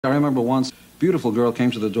I remember once, a beautiful girl came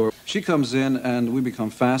to the door. She comes in and we become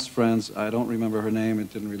fast friends. I don't remember her name,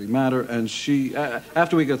 it didn't really matter. And she,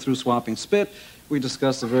 after we got through swapping spit, we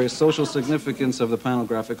discussed the very social significance of the panel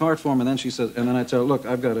graphic art form. And then she said, and then I tell her, look,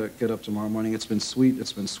 I've got to get up tomorrow morning. It's been sweet,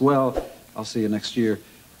 it's been swell. I'll see you next year.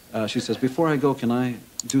 She says, before I go, can I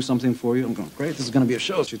do something for you? I'm going, great, this is going to be a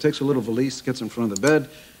show. She takes her little valise, gets in front of the bed,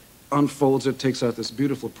 unfolds it, takes out this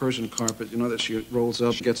beautiful Persian carpet, you know, that she rolls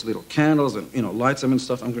up, gets little candles and, you know, lights them and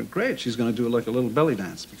stuff. I'm going, great, she's going to do like a little belly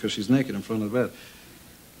dance because she's naked in front of the bed.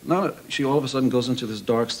 Now she all of a sudden goes into this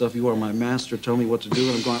dark stuff. You are my master, tell me what to do.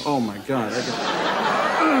 And I'm going, oh my God.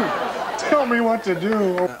 Tell me what to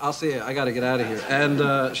do. I'll see you, I got to get out of here.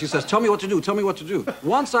 And she says, tell me what to do, tell me what to do.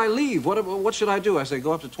 Once I leave, what should I do? I say,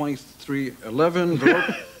 go up to 2311.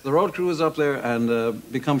 The road crew is up there and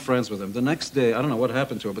become friends with them. The next day, I don't know what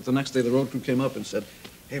happened to her, but the next day the road crew came up and said,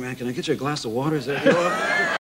 hey man, can I get you a glass of water? Is that